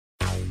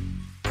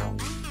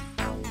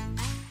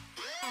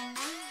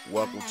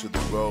Welcome to the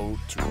road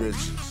to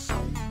riches.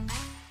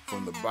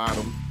 From the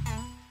bottom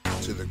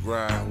to the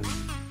ground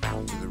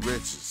to the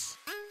riches.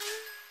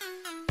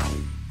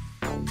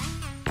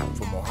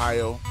 From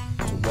Ohio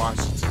to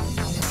Washington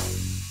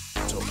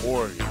to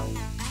Oregon.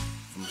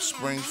 From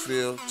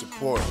Springfield to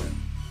Portland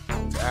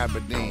to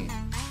Aberdeen.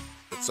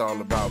 It's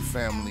all about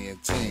family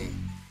and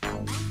team.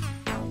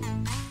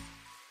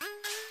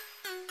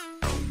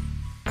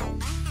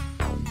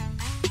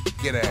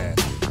 Get at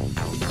it.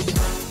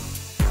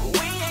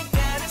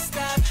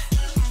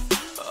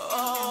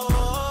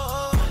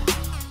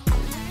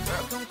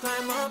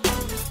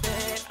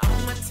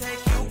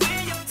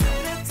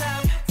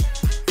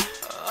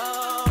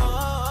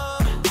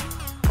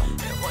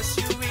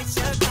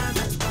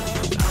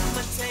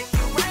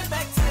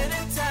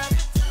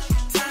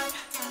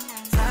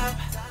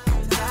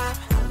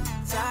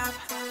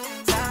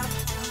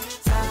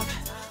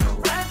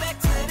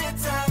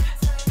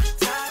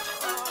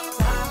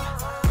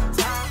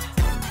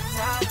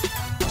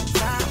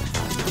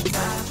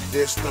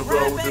 This the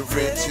road to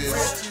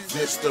riches,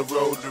 this the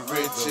road to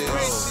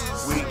riches.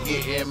 We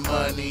getting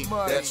money,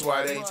 that's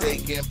why they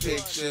taking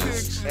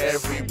pictures.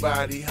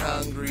 Everybody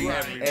hungry,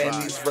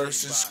 and these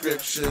verses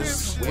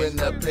scriptures. When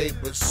the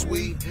paper's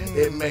sweet,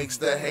 it makes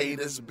the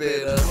haters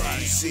bitter.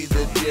 You see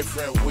the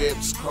different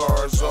whips,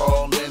 cars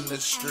all in the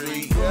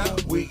street.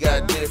 We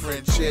got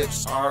different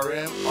chips,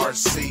 RM or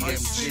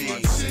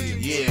CMG.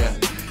 Yeah.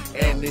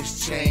 And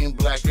this chain,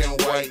 black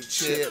and white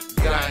chip,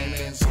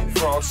 diamonds,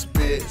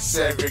 frostbit,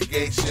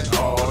 segregation,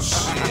 all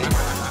shit.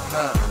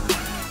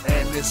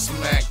 And this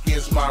smack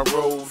is my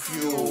road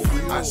fuel.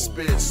 I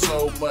spit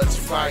so much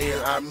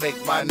fire, I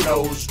make my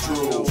nose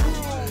drool.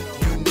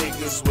 You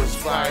niggas was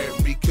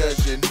fired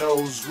because your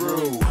nose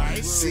grew.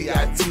 See,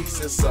 I teach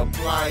the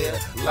supplier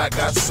like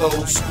I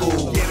sold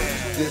school.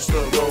 This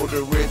the road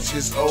to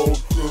riches,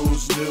 old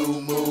crews,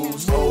 new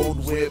moves,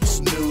 old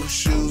whips, new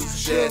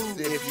shoes. Death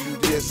if you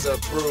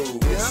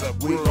disapprove.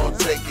 We gon'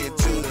 take it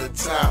to the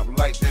top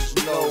like there's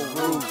no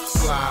roof.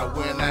 Slide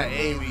when I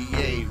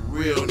aviate,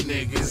 real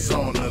niggas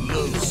on the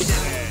loose.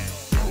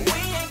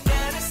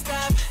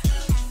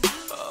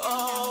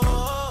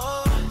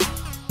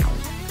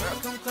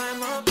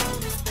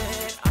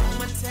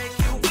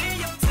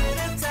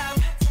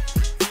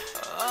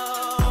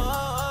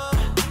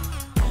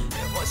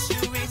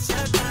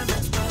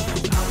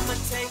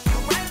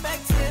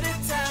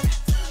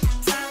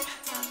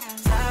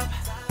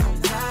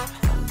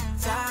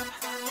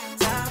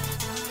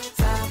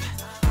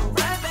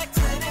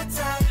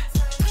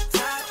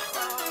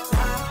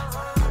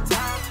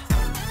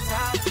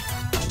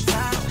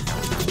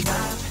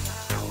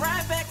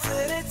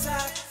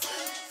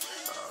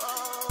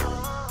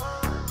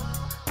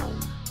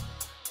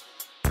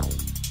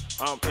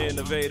 I'm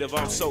innovative,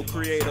 I'm so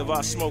creative,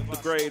 I smoke the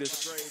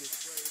greatest.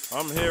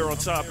 I'm here on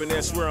top and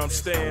that's where I'm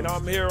staying.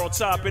 I'm here on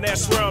top and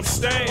that's where I'm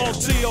staying. On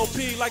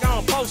TOP like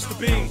I'm supposed to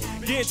be.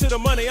 Getting to the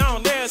money, I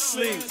don't dare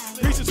sleep.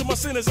 Preaching to my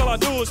sinners, all I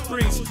do is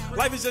preach.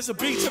 Life is just a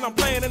beach and I'm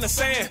playing in the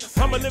sand.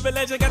 I'm a living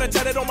legend, got a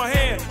tatted on my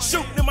hand.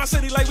 Shooting in my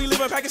city like we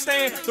live in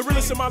Pakistan. The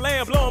realest in my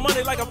land, blowing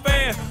money like a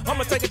fan.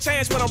 I'ma take a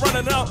chance when I'm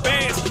running up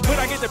bands. When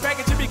I get the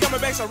package, it be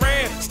coming back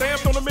Saran.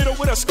 Stamped on the middle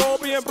with a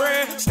scorpion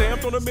brand.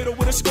 Stamped on the middle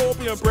with a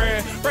scorpion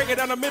brand. Break it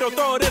down the middle,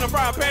 throw it in a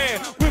fry pan.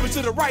 Whip it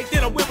to the right,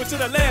 then I whip it to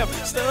the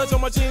left. Studs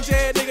on my jeans,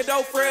 yeah, nigga,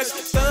 dope fresh.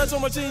 Studs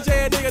on my jeans,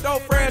 yeah, nigga,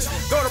 dope fresh.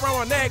 Go around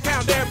my neck,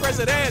 count down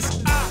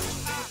presidents.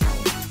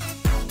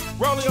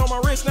 Rolling on my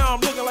wrist, now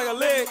I'm looking like a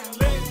leg.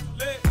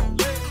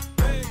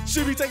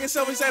 She be taking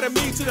selfies out of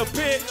me to the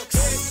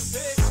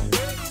pics.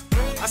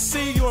 I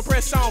see you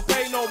impressed, I don't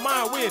pay no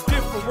mind. We a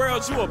different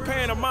world, you a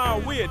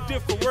pantomime. We a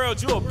different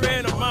world, you a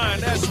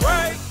pantomime. That's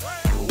right.